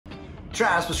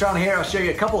Travis Pastrana here. I'll show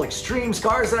you a couple extreme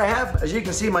scars that I have. As you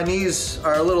can see, my knees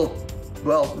are a little,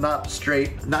 well, not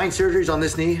straight. 9 surgeries on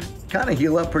this knee. Kind of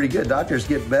heal up pretty good. Doctors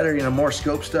get better, you know, more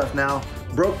scope stuff now.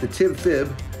 Broke the tib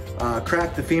fib,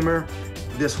 cracked the femur.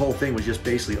 This whole thing was just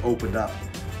basically opened up.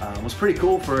 It was pretty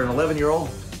cool for an 11-year-old.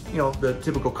 You know, the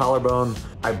typical collarbone.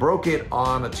 I broke it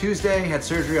on a Tuesday, had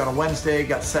surgery on a Wednesday,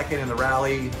 got second in the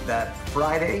rally that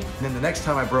Friday. And then the next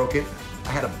time I broke it, I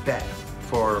had a bet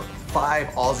for 5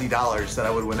 Aussie dollars that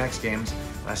I would win X Games.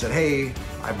 And I said, hey,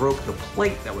 I broke the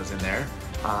plate that was in there,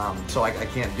 so I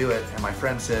can't do it. And my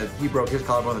friend said he broke his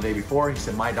collarbone the day before. He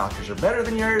said, my doctors are better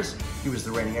than yours. He was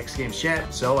the reigning X Games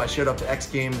champ. So I showed up to X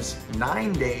Games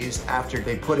 9 days after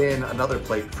they put in another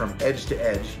plate from edge to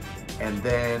edge, and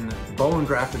then bone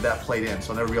grafted that plate in,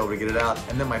 so I'll never be able to get it out.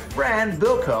 And then my friend,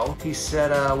 Bilko, he said,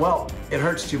 well, it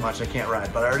hurts too much, I can't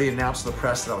ride. But I already announced to the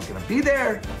press that I was gonna be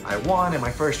there. I won in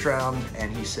my first round,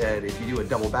 and he said, if you do a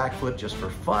double backflip just for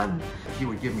fun, he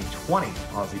would give me 20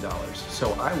 Aussie dollars.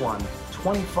 So I won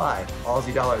 25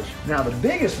 Aussie dollars. Now the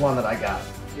biggest one that I got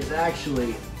is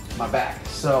actually my back.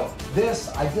 So this,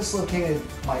 I dislocated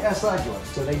my SI joint.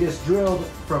 So they just drilled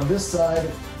from this side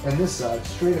and this side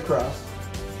straight across.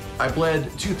 I bled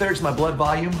 2/3 my blood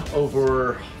volume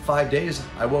over 5 days.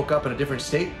 I woke up in a different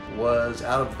state, was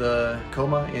out of the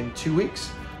coma in 2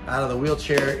 weeks, out of the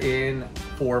wheelchair in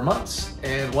 4 months,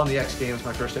 and won the X Games,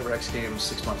 my first ever X Games,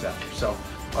 6 months after. So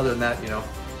other than that, you know,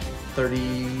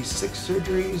 36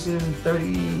 surgeries in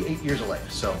 38 years of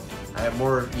life. So I have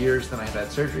more years than I've had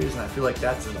surgeries, and I feel like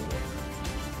that's in a way.